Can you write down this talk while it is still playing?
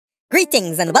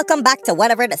Greetings and welcome back to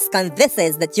whatever the scum this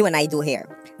is that you and I do here.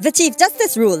 The Chief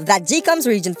Justice ruled that GCOM's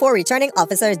Region 4 returning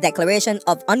officer's declaration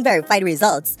of unverified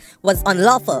results was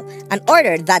unlawful and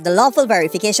ordered that the lawful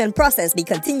verification process be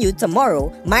continued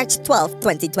tomorrow, March 12,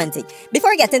 2020. Before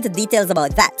I get into details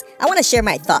about that, I want to share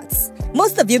my thoughts.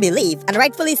 Most of you believe, and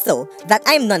rightfully so, that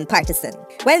I'm non-partisan.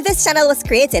 When this channel was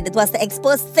created, it was to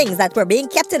expose things that were being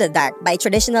kept in the dark by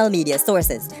traditional media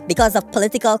sources because of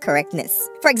political correctness.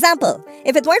 For example,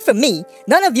 if it weren't for me,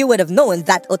 none of you would have known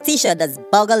that Otisha does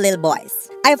boggle little boys.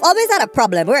 I've always had a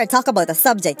problem where I talk about a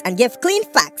subject and give clean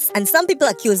facts, and some people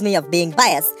accuse me of being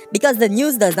biased because the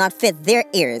news does not fit their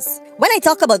ears. When I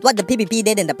talk about what the PPP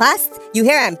did in the past, you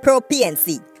hear I'm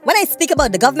pro-PNC. When I speak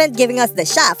about the government giving us the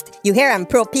shaft, you hear I'm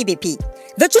pro-PPP.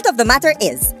 The truth of the matter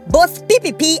is, both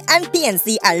PPP and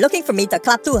PNC are looking for me to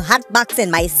clap two hatbacks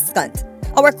in my skunt.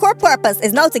 Our core purpose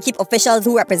is now to keep officials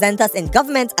who represent us in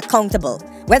government accountable,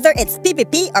 whether it's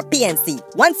PPP or PNC.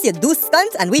 Once you do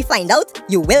stunt and we find out,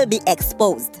 you will be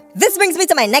exposed. This brings me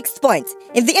to my next point.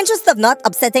 In the interest of not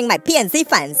upsetting my PNC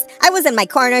fans, I was in my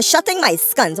corner shutting my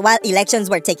skunt while elections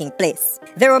were taking place.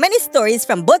 There were many stories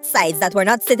from both sides that were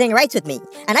not sitting right with me,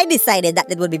 and I decided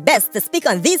that it would be best to speak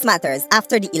on these matters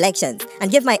after the elections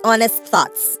and give my honest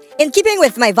thoughts. In keeping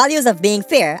with my values of being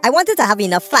fair, I wanted to have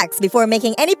enough facts before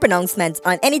making any pronouncements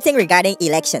on anything regarding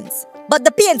elections. But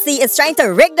the PNC is trying to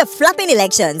rig the flapping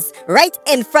elections right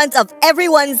in front of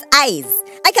everyone's eyes.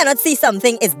 I cannot see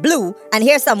something is blue and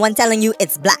hear someone telling you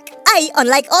it's black. I,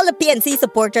 unlike all the PNC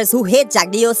supporters who hate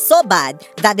Jagdeo so bad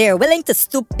that they are willing to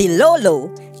stoop below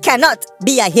low, cannot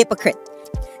be a hypocrite.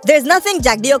 There's nothing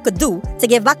Jagdeo could do to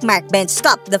give back Mark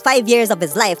Benchcop the 5 years of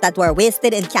his life that were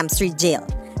wasted in Camp Street Jail.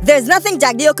 There's nothing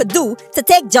Jagdeo could do to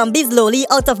take Jumby's lowly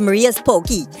out of Maria's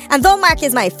pokey. And though Mark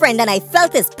is my friend and I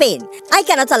felt his pain, I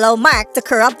cannot allow Mark to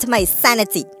corrupt my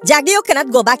sanity. Jagdeo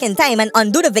cannot go back in time and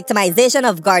undo the victimization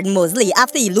of Gordon Mosley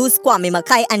after he lose Kwame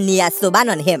Mackay and Nia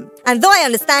Soban on him. And though I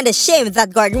understand the shame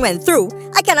that Gordon went through,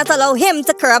 I cannot allow him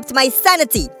to corrupt my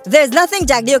sanity. There's nothing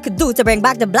Jagdeo could do to bring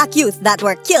back the black youth that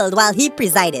were killed while he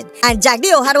presided. And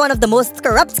Jagdeo had one of the most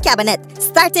corrupt cabinet,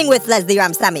 starting with Leslie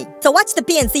Ramsamy. To watch the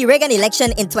PNC rig an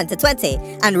election in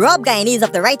 2020 and rob Guyanese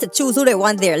of the right to choose who they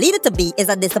want their leader to be is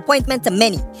a disappointment to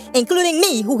many, including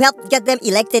me who helped get them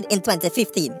elected in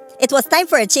 2015. It was time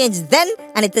for a change then,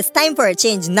 and it is time for a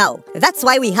change now. That's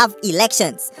why we have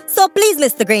elections. So please,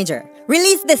 Mr. Granger,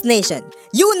 release this nation.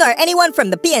 You nor anyone from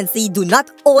the PNC do not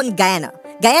own Guyana.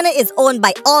 Guyana is owned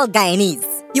by all Guyanese.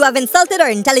 You have insulted our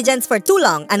intelligence for too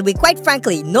long, and we quite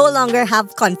frankly no longer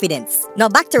have confidence. Now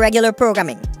back to regular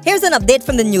programming. Here's an update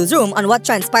from the newsroom on what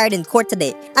transpired in court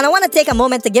today. And I want to take a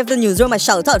moment to give the newsroom a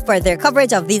shout out for their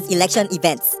coverage of these election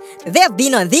events. They have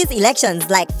been on these elections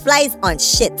like flies on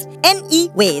shit.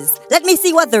 Anyways, let me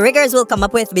see what the riggers will come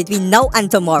up with between now and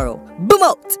tomorrow. Boom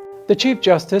out! The Chief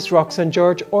Justice, Roxanne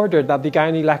George, ordered that the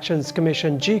Guyana Elections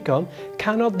Commission GCOM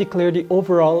cannot declare the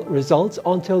overall results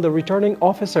until the returning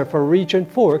officer for Region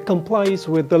 4 complies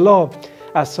with the law.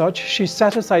 As such, she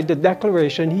set aside the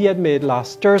declaration he had made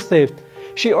last Thursday.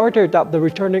 She ordered that the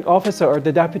returning officer or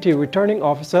the deputy returning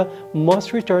officer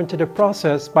must return to the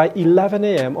process by 11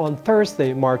 a.m. on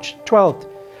Thursday, March 12th.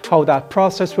 How that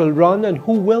process will run and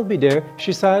who will be there,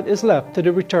 she said, is left to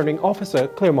the returning officer,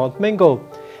 Claremont Mingo.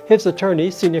 His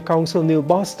attorney, Senior Counsel Neil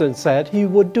Boston, said he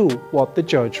would do what the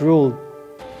judge ruled.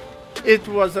 It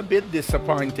was a bit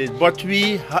disappointing, but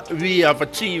we have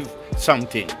achieved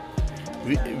something.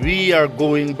 We are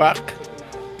going back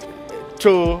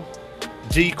to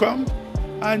GCOM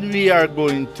and we are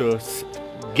going to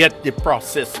get the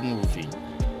process moving.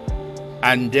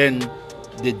 And then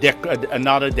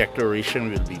another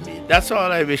declaration will be made. That's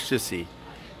all I wish to see.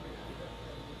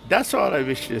 That's all I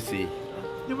wish to see.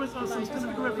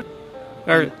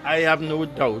 I have no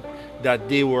doubt that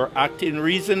they were acting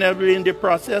reasonably in the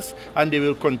process and they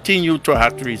will continue to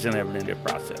act reasonably in the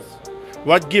process.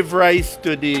 What gives rise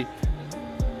to the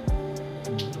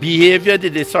behavior, the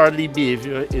disorderly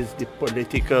behavior, is the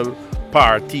political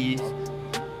party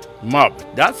mob.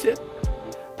 That's it.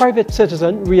 Private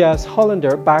citizen Riaz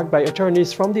Hollander, backed by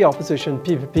attorneys from the opposition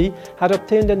PPP, had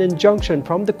obtained an injunction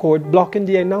from the court blocking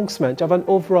the announcement of an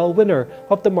overall winner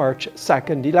of the March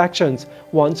 2nd elections,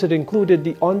 once it included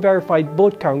the unverified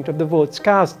vote count of the votes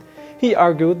cast. He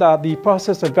argued that the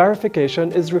process of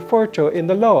verification is referred to in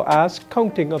the law as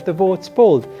counting of the votes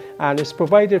polled and is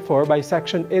provided for by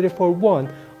Section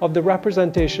 84(1) of the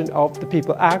Representation of the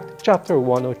People Act, Chapter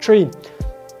 103.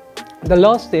 The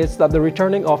law states that the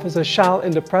returning officer shall,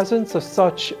 in the presence of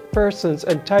such persons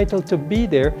entitled to be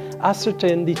there,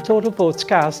 ascertain the total votes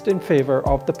cast in favor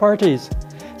of the parties.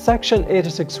 Section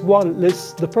 86(1)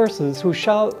 lists the persons who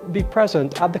shall be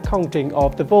present at the counting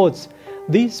of the votes.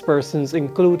 These persons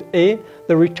include A.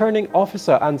 the returning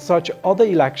officer and such other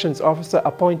elections officer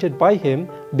appointed by him,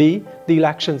 B. the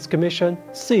Elections Commission,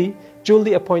 C.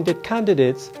 duly appointed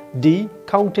candidates, D.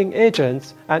 counting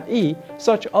agents, and E.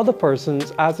 such other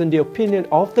persons as in the opinion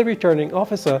of the returning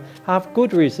officer have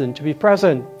good reason to be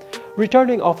present.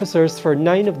 Returning officers for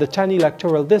 9 of the 10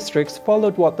 electoral districts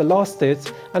followed what the law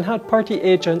states and had party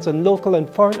agents and local and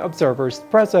foreign observers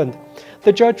present.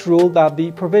 The judge ruled that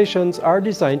the provisions are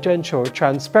designed to ensure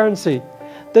transparency.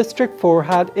 District 4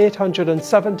 had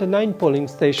 879 polling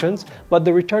stations, but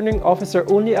the returning officer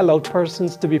only allowed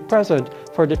persons to be present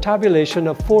for the tabulation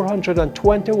of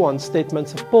 421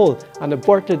 statements of poll and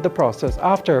aborted the process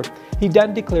after. He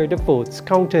then declared the votes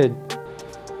counted.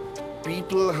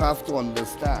 People have to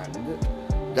understand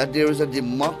that there is a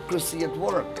democracy at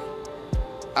work,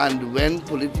 and when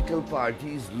political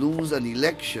parties lose an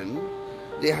election,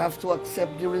 they have to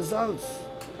accept the results.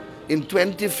 In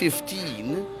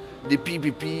 2015, the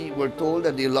PPP were told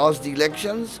that they lost the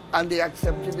elections and they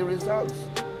accepted the results.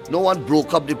 No one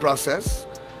broke up the process,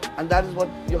 and that is what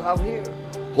you have here.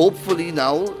 Hopefully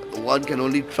now one can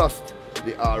only trust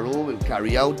the RO will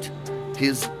carry out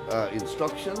his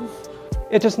instructions.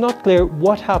 It is not clear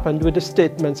what happened with the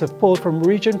statements of poll from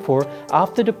Region 4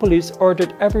 after the police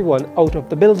ordered everyone out of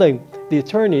the building. The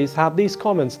attorneys have these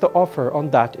comments to offer on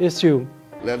that issue.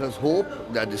 Let us hope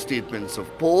that the statements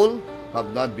of poll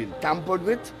have not been tampered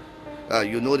with.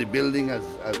 You know, the building has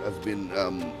been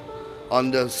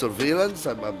under surveillance.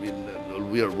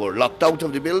 We were locked out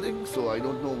of the building, so I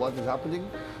don't know what is happening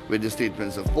with the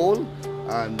statements of poll.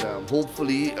 And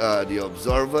hopefully the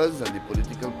observers and the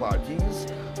political parties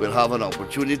will have an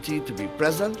opportunity to be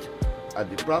present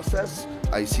at the process.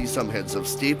 I see some heads of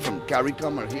state from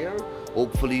CARICOM are here.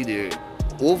 Hopefully they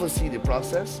oversee the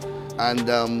process,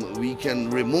 and we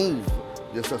can remove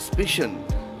the suspicion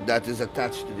that is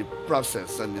attached to the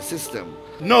process and the system.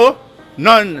 No,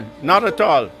 none, not at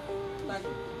all.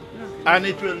 And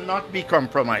it will not be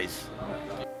compromised.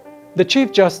 The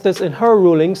Chief Justice in her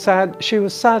ruling said she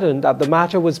was saddened that the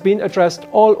matter was being addressed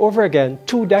all over again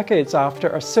 2 decades after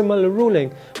a similar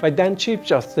ruling by then Chief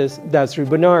Justice Desiree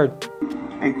Bernard.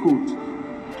 I quote,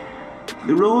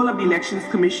 "The role of the Elections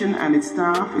Commission and its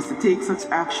staff is to take such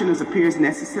action as appears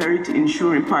necessary to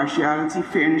ensure impartiality,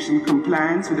 fairness and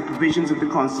compliance with the provisions of the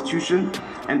Constitution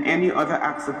and any other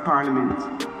acts of Parliament.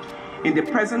 In the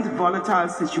present volatile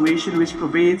situation which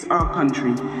pervades our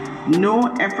country,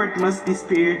 no effort must be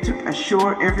spared to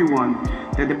assure everyone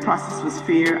that the process was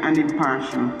fair and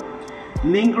impartial.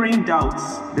 Lingering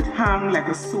doubts that hang like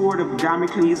a sword of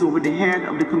Damocles over the head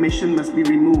of the Commission must be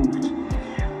removed.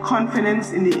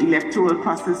 Confidence in the electoral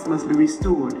process must be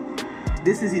restored.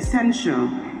 This is essential.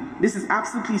 This is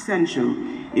absolutely essential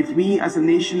if we as a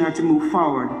nation are to move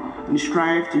forward and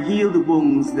strive to heal the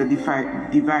wounds that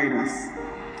divide us.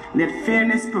 Let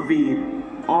fairness pervade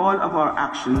all of our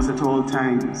actions at all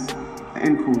times."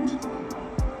 End quote.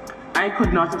 I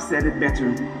could not have said it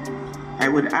better. I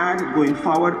would add that going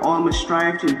forward, all must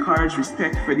strive to encourage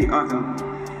respect for the other.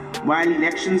 While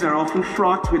elections are often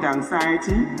fraught with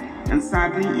anxiety and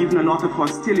sadly even a lot of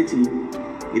hostility,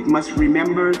 it must be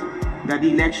remembered that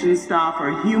the election staff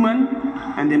are human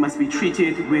and they must be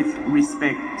treated with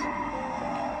respect.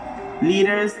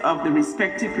 Leaders of the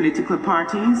respective political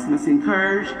parties must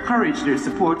encourage their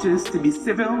supporters to be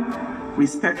civil,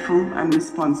 respectful, and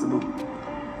responsible.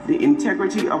 The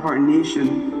integrity of our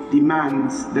nation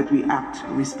demands that we act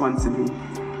responsibly.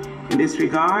 In this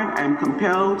regard, I am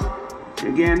compelled to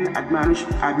again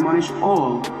admonish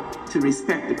all to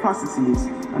respect the processes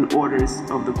and orders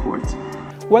of the court.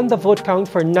 When the vote count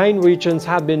for 9 regions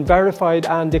had been verified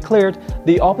and declared,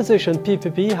 the opposition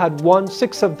PPP had won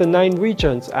 6 of the 9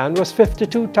 regions and was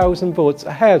 52,000 votes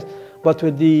ahead. But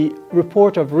with the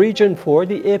report of Region 4,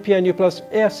 the APNU plus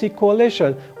AFC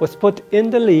coalition was put in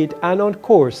the lead and on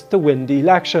course to win the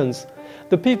elections.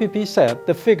 The PPP said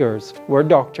the figures were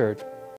doctored.